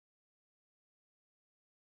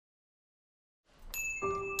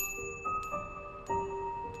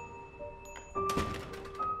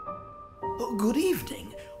Good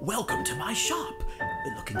evening. Welcome to my shop.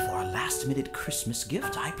 Looking for a last-minute Christmas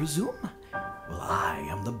gift, I presume? Well, I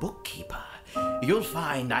am the bookkeeper. You'll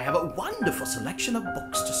find I have a wonderful selection of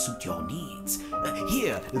books to suit your needs.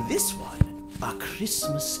 Here, this one, A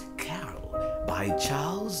Christmas Carol by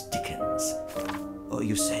Charles Dickens. Oh,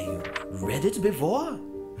 you say you read it before?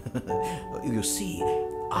 You see,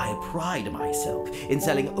 I pride myself in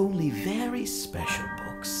selling only very special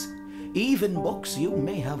books. Even books you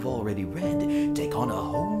may have already read take on a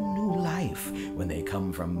whole new life when they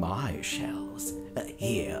come from my shelves.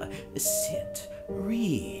 Here, sit,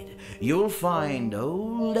 read. You'll find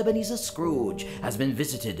old Ebenezer Scrooge has been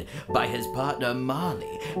visited by his partner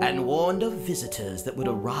Marley and warned of visitors that would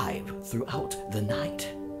arrive throughout the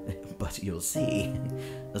night. But you'll see,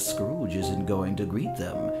 Scrooge isn't going to greet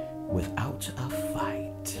them without a fight.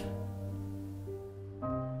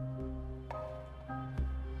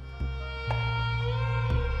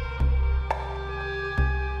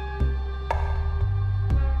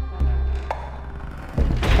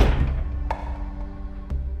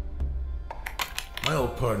 My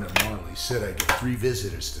old partner Marley said I'd get 3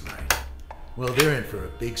 visitors tonight. Well, they're in for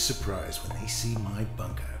a big surprise when they see my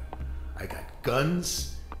bunker. I got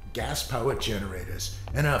guns, gas-powered generators,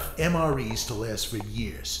 and enough MREs to last for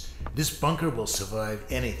years. This bunker will survive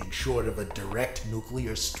anything short of a direct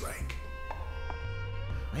nuclear strike.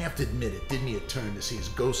 I have to admit, it did me a turn to see his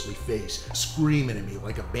ghostly face screaming at me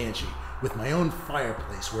like a banshee with my own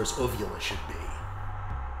fireplace where his uvula should be.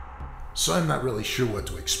 So I'm not really sure what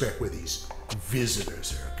to expect where these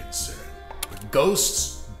visitors are concerned. But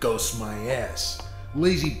ghosts, ghost my ass.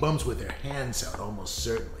 Lazy bums with their hands out, almost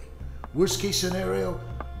certainly. Worst case scenario,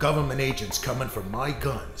 government agents coming for my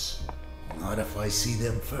guns. Not if I see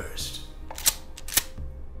them first.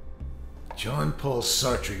 John Paul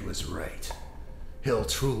Sartre was right. Hell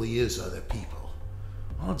truly is other people.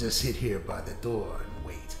 I'll just sit here by the door and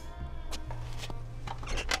wait.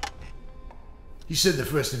 He said the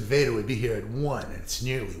first invader would be here at 1, and it's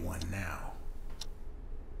nearly 1 now.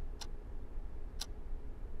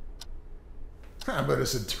 But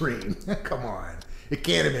it's a dream. Come on. It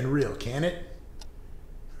can't have been real, can it?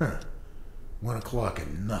 1 o'clock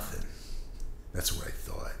and nothing. That's what I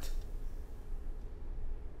thought.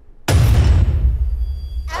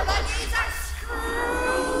 Ebenezer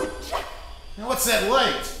Scrooge! Now what's that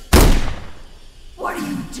light? What are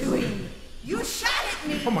you doing? You shot at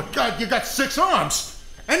me! Oh my God, you got 6 arms!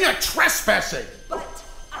 And you're trespassing! But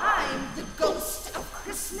I'm the ghost of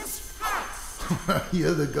Christmas past.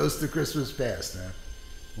 You're the ghost of Christmas past, huh?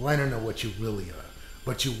 Well, I don't know what you really are,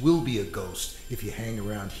 but you will be a ghost if you hang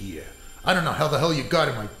around here. I don't know how the hell you got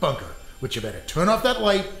in my bunker, but you better turn off that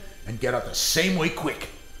light and get out the same way quick,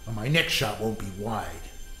 or my next shot won't be wide.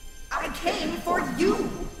 I came for you!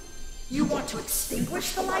 You want to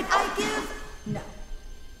extinguish the light I give? No.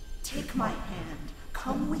 Take my hand,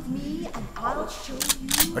 come with me, and I'll show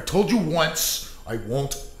you. I told you once, I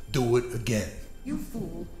won't do it again. You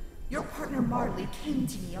fool. Your partner Marley came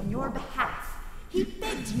to me on your behalf. He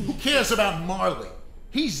begged me. Who cares about Marley?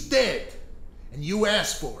 He's dead, and you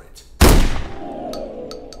asked for it.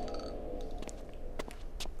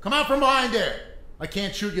 Come out from behind there. I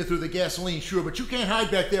can't shoot you through the gasoline, sure, but you can't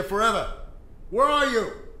hide back there forever. Where are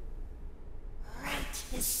you? Right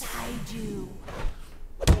beside you.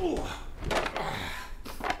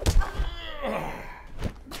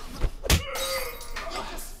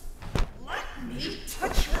 Just let me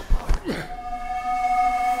touch your heart.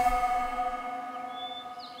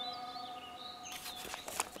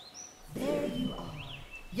 There you are,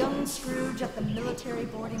 young Scrooge at the military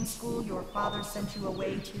boarding school your father sent you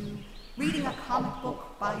away to, reading a comic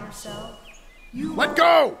book by yourself. Let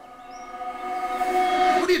go!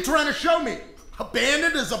 What are you trying to show me?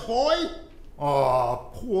 Abandoned as a boy? Aw,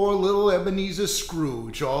 poor little Ebenezer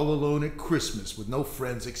Scrooge, all alone at Christmas with no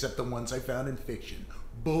friends except the ones I found in fiction.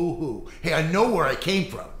 Boo-hoo. Hey, I know where I came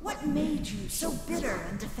from. What made you so bitter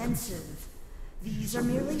and defensive? These are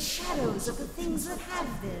merely shadows of the things that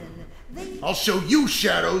have been. I'll show you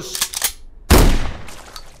shadows!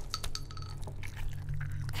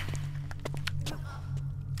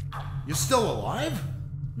 You're still alive?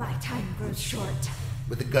 My time grows short.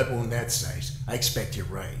 With a gut wound that size, I expect you're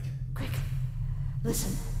right. Quick,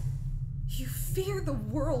 listen. You fear the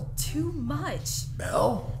world too much.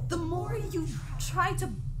 Belle? The more you try to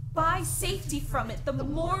buy safety from it, the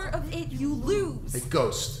more of it you lose. Hey,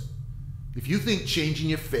 Ghost. If you think changing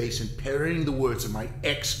your face and parroting the words of my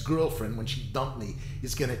ex-girlfriend when she dumped me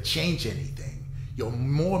is gonna change anything, you're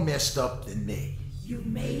more messed up than me. You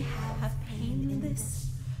may have pain in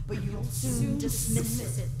this, but you'll soon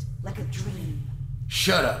dismiss it like a dream.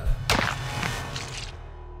 Shut up.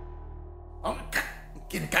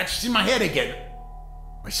 God, she's in my head again.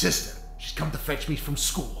 My sister, she's come to fetch me from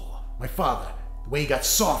school. My father, the way he got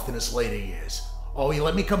soft in his later years. Oh, he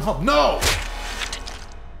let me come home. No!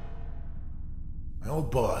 My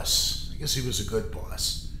old boss, I guess he was a good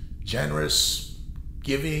boss. Generous,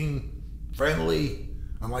 giving, friendly.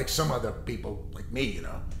 Unlike some other people like me, you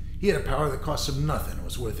know. He had a power that cost him nothing and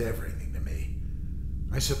was worth everything to me.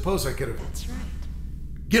 I suppose I could have... That's right.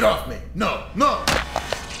 Get off me! No, no!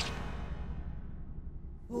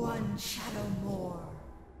 One shadow more.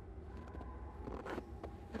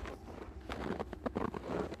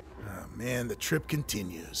 Oh man, the trip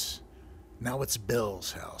continues. Now it's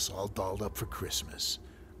Belle's house, all dolled up for Christmas.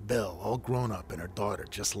 Belle, all grown up, and her daughter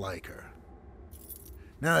just like her.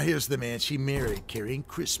 Now here's the man she married carrying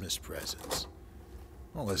Christmas presents.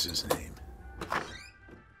 What was his name?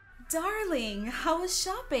 Darling, how was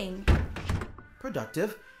shopping?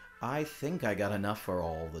 Productive. I think I got enough for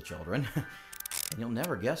all the children. And you'll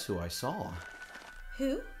never guess who I saw.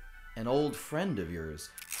 Who? An old friend of yours,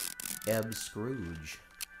 Eb Scrooge.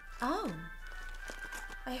 Oh.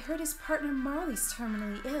 I heard his partner Marley's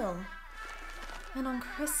terminally ill. And on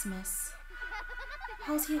Christmas.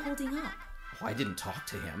 How's he holding up? Oh, I didn't talk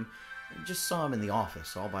to him. I just saw him in the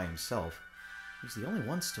office all by himself. He's the only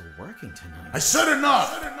one still working tonight. I said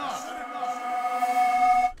enough!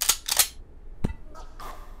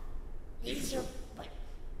 These are but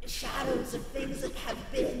shadows of things that have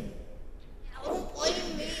been. Don't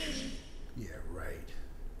blame me. Yeah, right.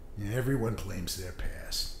 Yeah, everyone claims their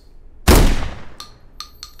past.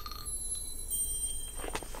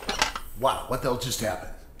 Wow, what the hell just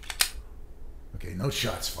happened? Okay, no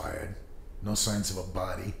shots fired. No signs of a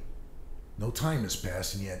body. No time has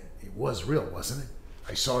passed, and yet it was real, wasn't it?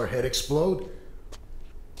 I saw her head explode.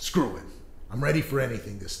 Screw it. I'm ready for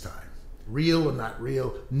anything this time. Real or not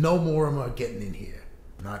real, no more of them are getting in here.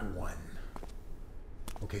 Not one.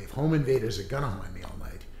 Okay, if home invaders are gonna haunt me all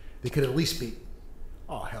night, they could at least be...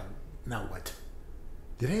 Oh, hell, now what?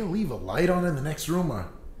 Did I leave a light on in the next room, or...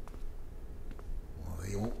 Well,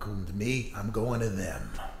 they won't come to me, I'm going to them.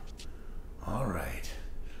 All right.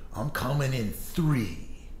 I'm coming in 3,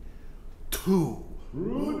 2...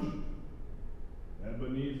 Scrooge?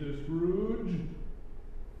 Ebenezer Scrooge?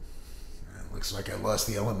 Looks like I lost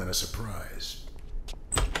the element of surprise.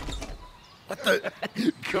 What the...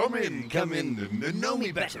 Come in, know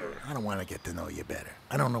me better. I don't want to get to know you better.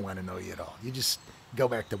 I don't want to know you at all. You just go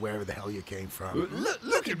back to wherever the hell you came from.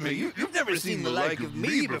 Look at me, you've never seen the like of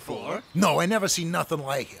me before. No, I never seen nothing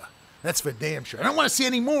like you. That's for damn sure. I don't want to see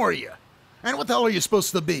any more of you. And what the hell are you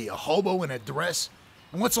supposed to be, a hobo in a dress?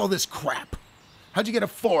 And what's all this crap? How'd you get a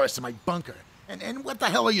forest in my bunker? And what the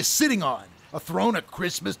hell are you sitting on? A throne of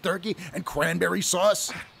Christmas turkey and cranberry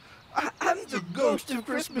sauce? I'm the ghost of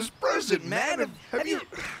Christmas present, man. Have you...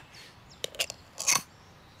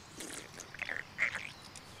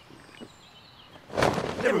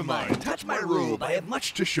 Never mind, touch my robe. I have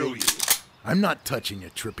much to show you. I'm not touching your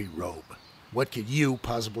trippy robe. What could you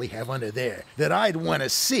possibly have under there that I'd want to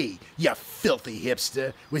see, you filthy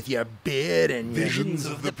hipster, with your beard and your... Visions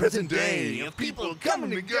of the present day, of people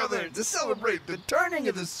coming together to celebrate the turning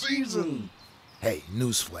of the season. Hey,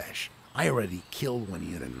 newsflash. I already killed one of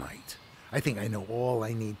you tonight. I think I know all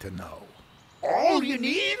I need to know. All you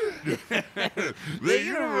need? The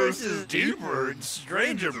universe is deeper and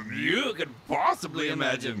stranger than you could possibly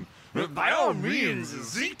imagine. By all means,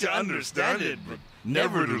 seek to understand it, but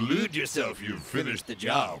never delude yourself you've finished the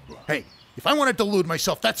job. Hey, if I want to delude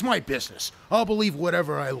myself, that's my business. I'll believe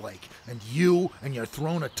whatever I like, and you and your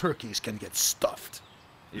throne of turkeys can get stuffed.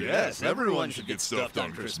 Yes, everyone should get stuffed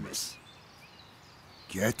on Christmas.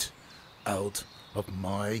 Get out of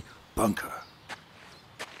my bunker.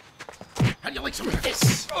 How'd you like some of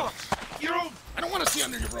this? Oh, I don't want to see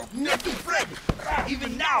under your robe. Nothing, Fred!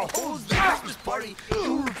 Even now holds the Christmas party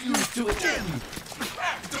you refuse to attend.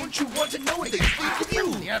 Don't you want to know what they think of you?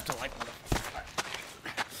 You have to like...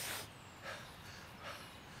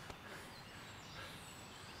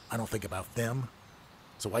 I don't think about them,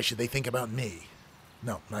 so why should they think about me?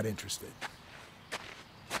 No, not interested.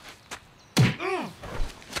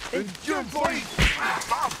 And your boy,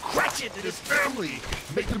 Bob Cratchit and his family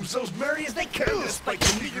make themselves merry as they can despite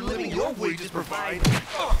the meager living your wages provide.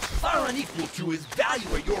 Far unequal to his value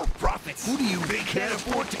or your profits. Who do you... They can't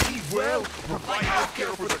afford to eat well, provide health care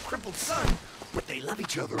for their crippled son, but they love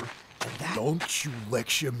each other. And that... Don't you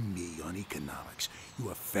lecture me on economics,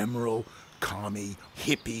 you ephemeral, commie,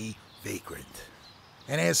 hippie vagrant.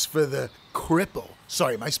 And as for the cripple,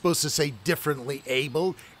 sorry, am I supposed to say differently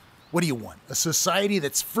abled? What do you want? A society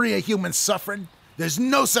that's free of human suffering? There's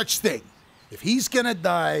no such thing. If he's gonna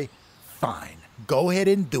die, fine. Go ahead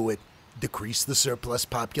and do it. decrease the surplus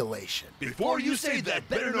population. Before you say that,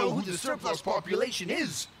 better know who the surplus population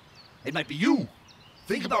is. It might be you.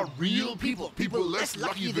 Think about real people, people less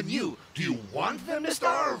lucky than you. Do you want them to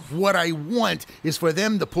starve? What I want is for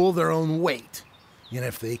them to pull their own weight. And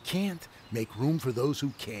if they can't, make room for those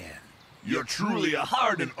who can. You're truly a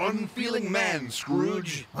hard and unfeeling man,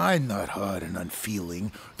 Scrooge. I'm not hard and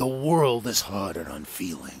unfeeling. The world is hard and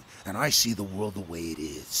unfeeling, and I see the world the way it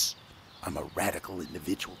is. I'm a radical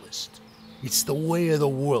individualist. It's the way of the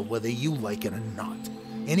world, whether you like it or not.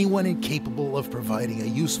 Anyone incapable of providing a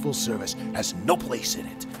useful service has no place in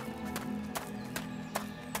it.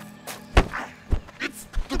 It's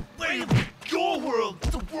the way of your world,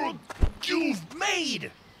 the world you've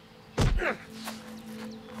made.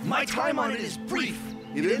 My time on it is brief.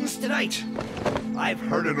 It ends tonight. I've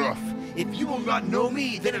heard enough. If you will not know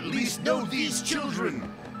me, then at least know these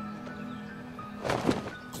children.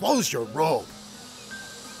 Close your robe.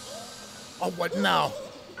 Oh, what now?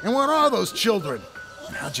 And what are those children?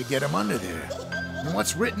 And how'd you get him under there? And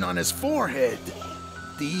what's written on his forehead?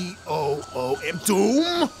 D-O-O-M.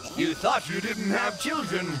 Doom? You thought you didn't have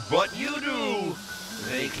children, but you do.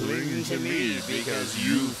 They cling to me because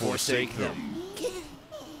you forsake them.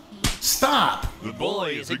 Stop! The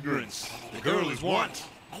boy is ignorance. The girl is want.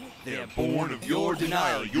 They are born of your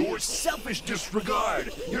denial, your selfish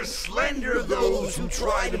disregard, your slander of those who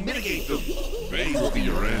try to mitigate them. They will be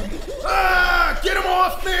your end. Ah! Get him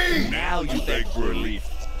off me! Now you beg for relief.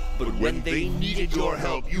 But when they needed your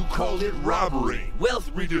help, you called it robbery, wealth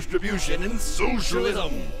redistribution, and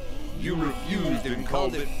socialism. You refused and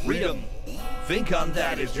called it freedom. Think on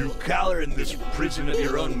that as you cower in this prison of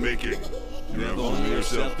your own making. You have only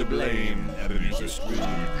yourself to blame, Ebenezer Scrooge.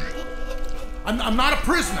 I'm not a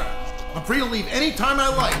prisoner. I'm free to leave any time I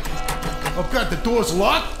like. Oh, God, the door's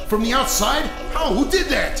locked from the outside? How? Who did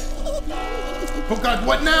that? Oh, God,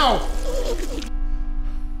 what now?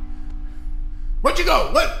 Where'd you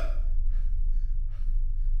go? What?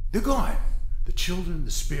 They're gone. The children,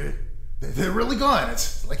 the spirit, they're really gone.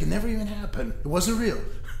 It's like it never even happened. It wasn't real.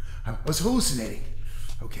 I was hallucinating.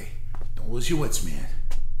 Okay, don't lose your wits, man.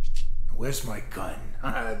 Where's my gun?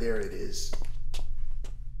 Ah, there it is.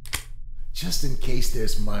 Just in case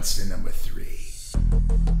there's monster number 3.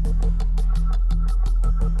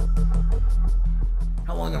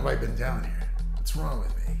 How long have I been down here? What's wrong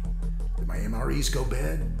with me? Did my MREs go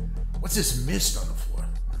bad? What's this mist on the floor?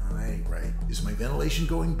 Oh, that ain't right. Is my ventilation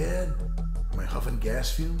going bad? Am I huffing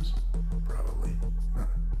gas fumes? Probably. Huh.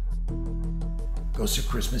 Ghost of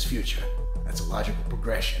Christmas Future. That's a logical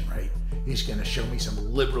progression, right? He's gonna show me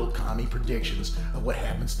some liberal commie predictions of what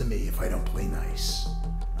happens to me if I don't play nice.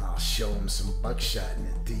 I'll show him some buckshot in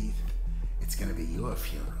the teeth. It's gonna be your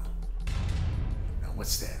funeral. Now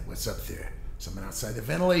what's that? What's up there? Someone outside the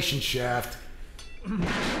ventilation shaft.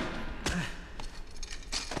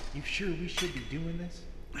 You sure we should be doing this?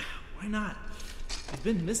 Why not? He's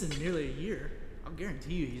been missing nearly a year. I'll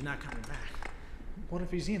guarantee you he's not coming back. What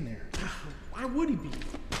if he's in there? Why would he be?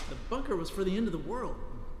 The bunker was for the end of the world.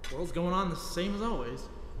 The world's going on the same as always.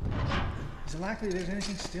 Is it likely there's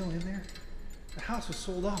anything still in there? The house was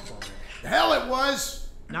sold off already. The hell it was!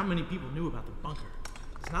 Not many people knew about the bunker.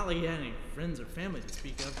 It's not like he had any friends or family to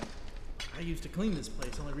speak of. I used to clean this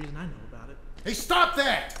place, the only reason I know about it. Hey, stop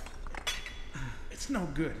that! It's no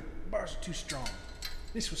good. The bars are too strong.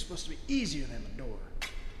 This was supposed to be easier than the door.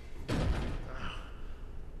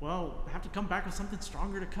 Well, I have to come back with something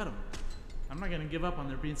stronger to cut him. I'm not gonna give up on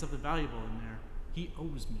there being something valuable in there. He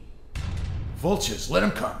owes me. Vultures, let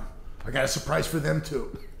him come. I got a surprise for them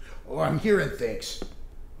too. Oh, I'm hearing things.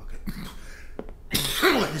 Okay.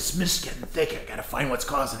 This mist's getting thick. I gotta find what's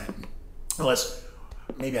causing it. Unless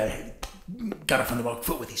maybe I got off on the wrong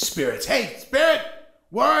foot with these spirits. Hey, spirit!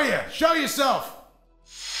 Where are you? Show yourself!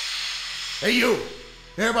 Hey, you!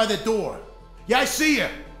 There by the door. Yeah, I see you.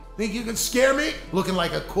 Think you can scare me? Looking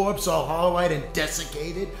like a corpse all hollow-eyed and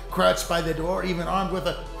desiccated, crouched by the door, even armed with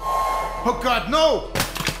a... Oh, God, no!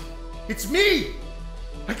 It's me!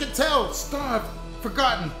 I can tell, starved,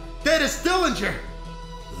 forgotten, dead as Dillinger.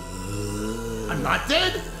 I'm not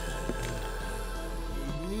dead?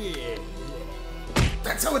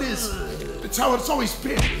 That's how it is. It's how it's always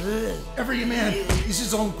been. Every man is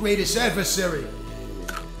his own greatest adversary.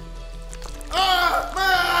 Ah,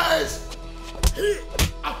 my eyes!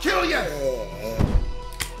 I'll kill you!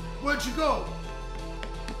 Where'd you go?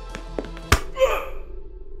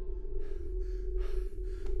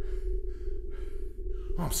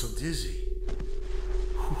 Oh, I'm so dizzy.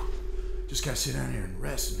 Whew. Just gotta sit down here and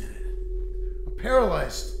rest a minute. I'm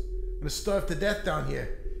paralyzed. I'm gonna starve to death down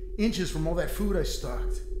here. Inches from all that food I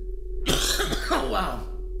stocked. Oh, wow.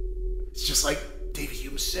 It's just like David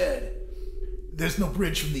Hume said. There's no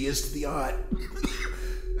bridge from the is to the ought.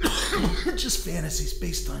 Just fantasies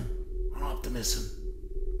based on optimism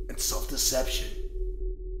and self-deception.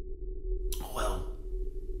 Well,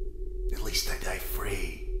 at least I die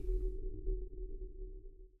free.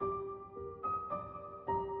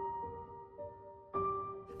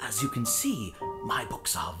 As you can see, my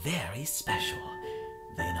books are very special.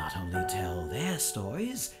 They not only tell their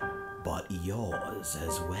stories, but yours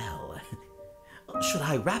as well. Should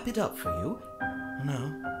I wrap it up for you?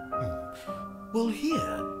 No? Well,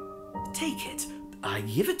 here, take it. I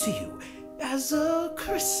give it to you as a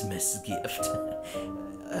Christmas gift.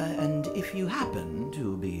 And if you happen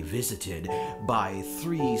to be visited by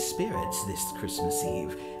 3 spirits this Christmas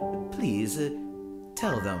Eve, please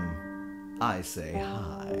tell them I say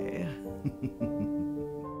hi.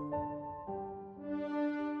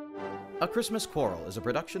 A Christmas Quarrel is a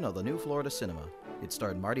production of the New Florida Cinema. It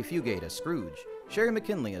starred Marty Fugate as Scrooge, Sherry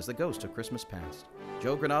McKinley as the ghost of Christmas Past,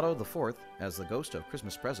 Joe Granado IV as the ghost of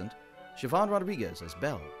Christmas Present, Siobhan Rodriguez as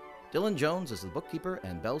Belle, Dylan Jones as the bookkeeper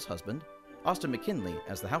and Belle's husband, Austin McKinley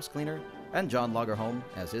as the house cleaner, and John Lagerholm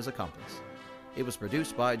as his accomplice. It was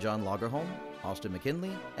produced by John Lagerholm, Austin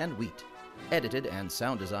McKinley, and Wheat. Edited and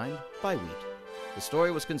sound designed by Wheat. The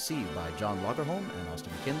story was conceived by John Lagerholm and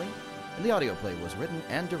Austin McKinley, and the audio play was written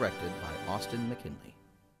and directed by Austin McKinley.